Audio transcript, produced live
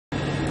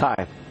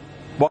Hi.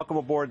 Welcome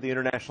aboard the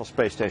International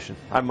Space Station.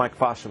 I'm Mike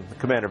Fossum, the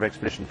commander of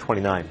Expedition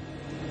 29.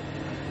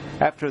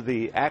 After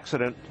the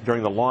accident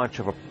during the launch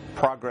of a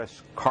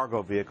Progress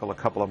cargo vehicle a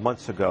couple of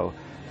months ago,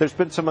 there's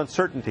been some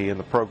uncertainty in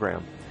the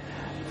program.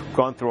 We've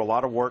gone through a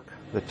lot of work.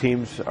 The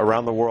teams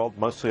around the world,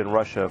 mostly in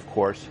Russia, of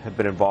course, have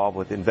been involved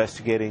with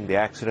investigating the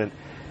accident,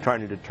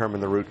 trying to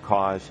determine the root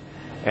cause,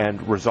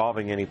 and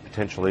resolving any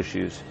potential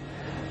issues.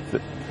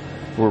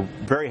 We're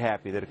very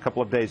happy that a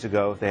couple of days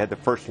ago they had the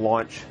first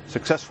launch,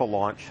 successful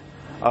launch,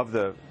 of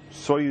the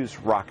Soyuz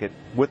rocket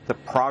with the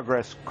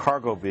Progress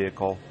cargo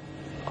vehicle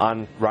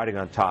riding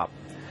on top.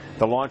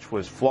 The launch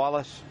was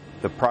flawless.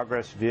 The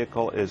Progress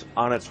vehicle is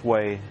on its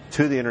way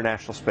to the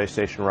International Space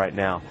Station right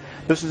now.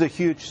 This is a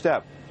huge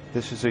step.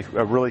 This is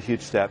a really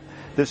huge step.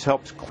 This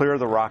helps clear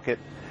the rocket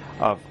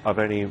of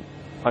any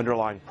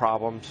underlying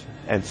problems,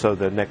 and so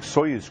the next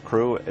Soyuz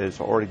crew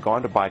has already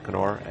gone to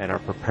Baikonur and are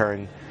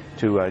preparing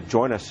to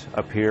join us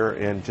up here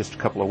in just a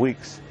couple of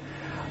weeks.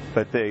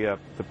 But the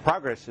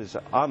Progress is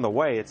on the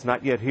way. It's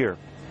not yet here.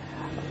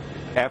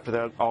 After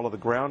that, all of the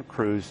ground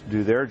crews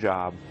do their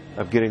job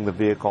of getting the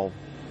vehicle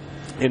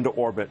into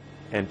orbit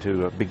and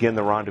to begin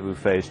the rendezvous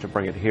phase to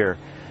bring it here.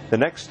 The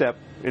next step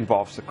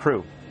involves the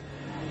crew.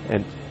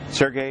 And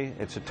Sergei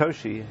and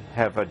Satoshi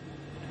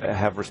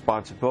have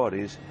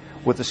responsibilities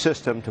with the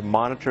system to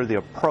monitor the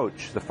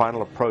approach, the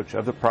final approach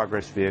of the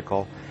Progress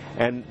vehicle,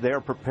 and they are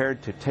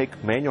prepared to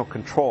take manual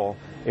control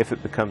if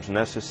it becomes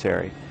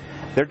necessary.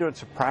 They're doing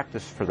some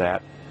practice for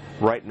that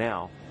right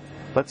now.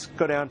 Let's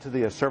go down to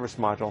the service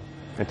module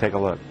and take a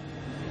look.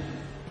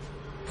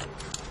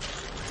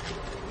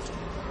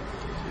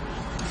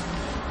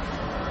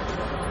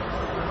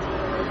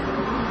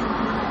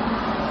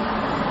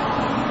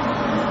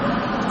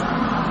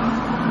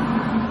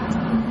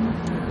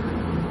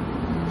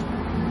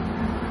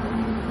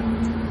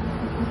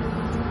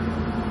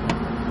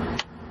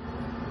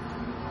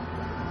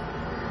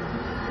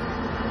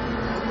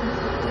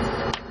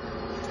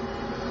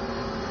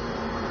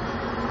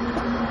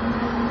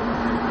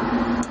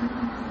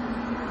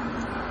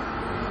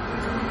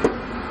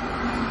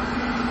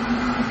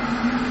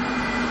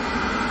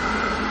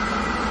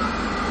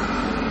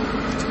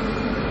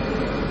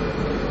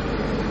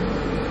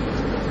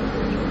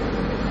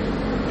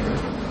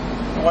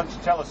 Why don't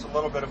you tell us a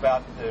little bit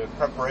about the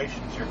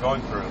preparations you're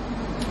going through?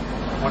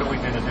 What are we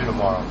going to do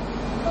tomorrow?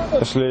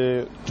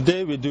 Actually,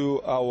 today we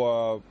do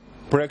our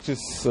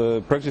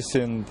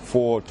practicing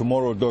for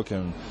tomorrow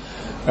docking.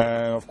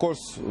 And of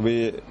course,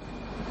 we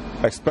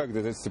expect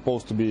that it's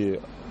supposed to be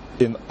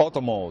in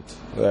auto mode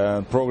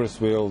and Progress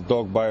will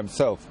dock by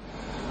himself.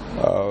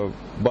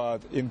 But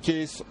in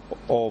case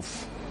of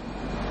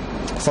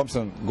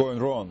something going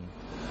wrong,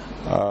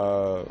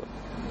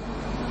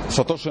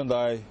 Satoshi and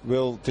I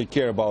will take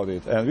care about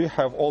it, and we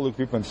have all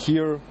equipment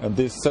here and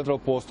this central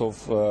post of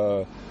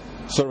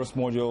service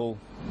module,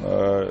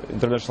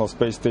 International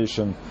Space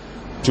Station,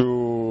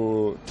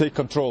 to take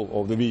control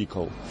of the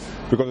vehicle,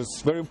 because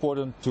it's very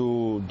important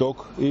to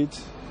dock it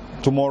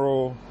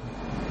tomorrow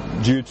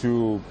due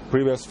to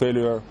previous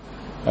failure,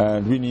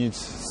 and we need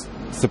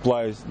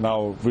supplies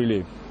now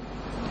really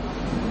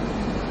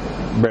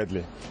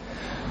badly.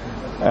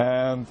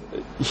 And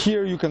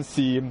here you can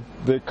see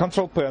the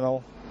control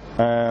panel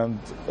and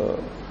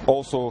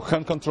also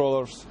hand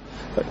controllers,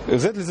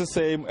 exactly the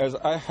same as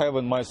I have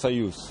in my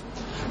Soyuz.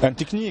 And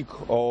technique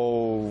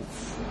of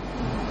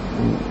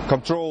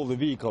control the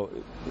vehicle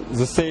is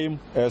the same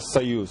as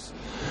Soyuz.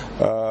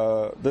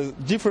 The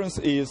difference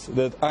is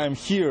that I am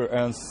here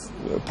and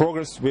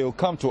Progress will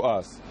come to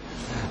us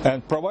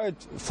and provide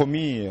for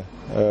me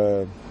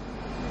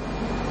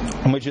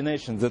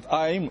imagination that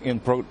I am in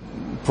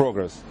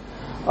Progress.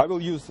 I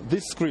will use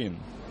this screen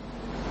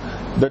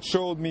that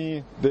showed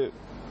me the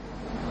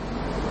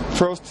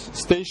first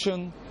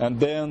station and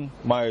then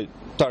my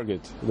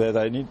target that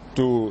I need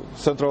to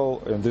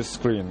central in this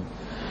screen.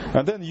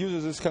 And then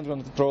using this hand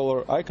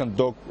controller I can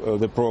dock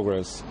the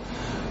Progress.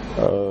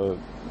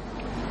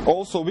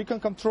 Also we can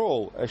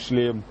control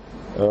actually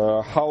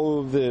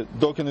how the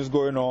docking is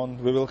going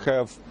on. We will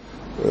have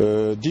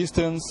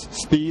distance,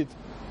 speed,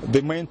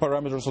 the main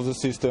parameters of the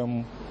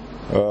system.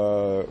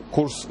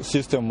 Course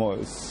system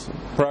is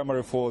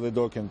primary for the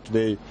docking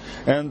today.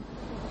 And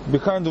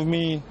behind of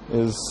me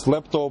is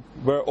laptop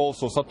where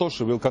also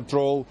Satoshi will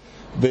control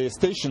the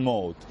station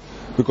mode,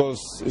 because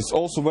it's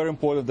also very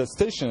important that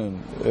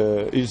station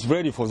is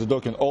ready for the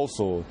docking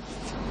also.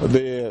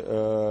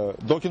 The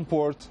docking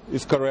port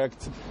is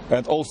correct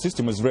and all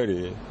system is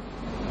ready.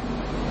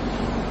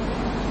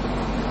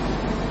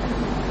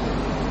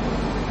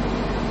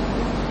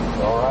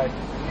 All right,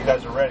 you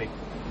guys are ready.